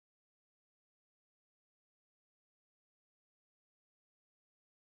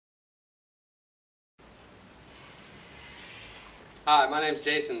Hi, my name's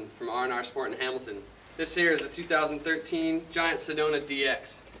Jason from R&R Sport in Hamilton. This here is a 2013 Giant Sedona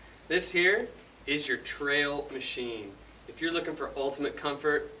DX. This here is your trail machine. If you're looking for ultimate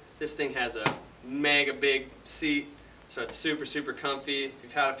comfort, this thing has a mega big seat, so it's super comfy. If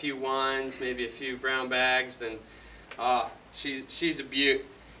you've had a few wines, maybe a few brown bags, then she's a beaut.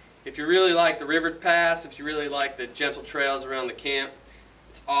 If you really like the river pass, if you really like the gentle trails around the camp,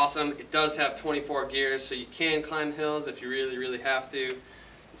 it's awesome. It does have 24 gears, so you can climb hills if you really have to.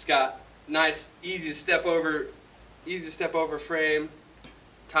 It's got nice, easy to step over frame,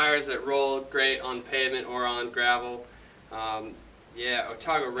 tires that roll great on pavement or on gravel. Yeah,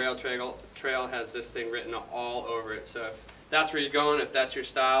 Otago Rail Trail has this thing written all over it. So if that's where you're going, if that's your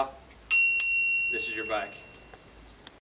style, this is your bike.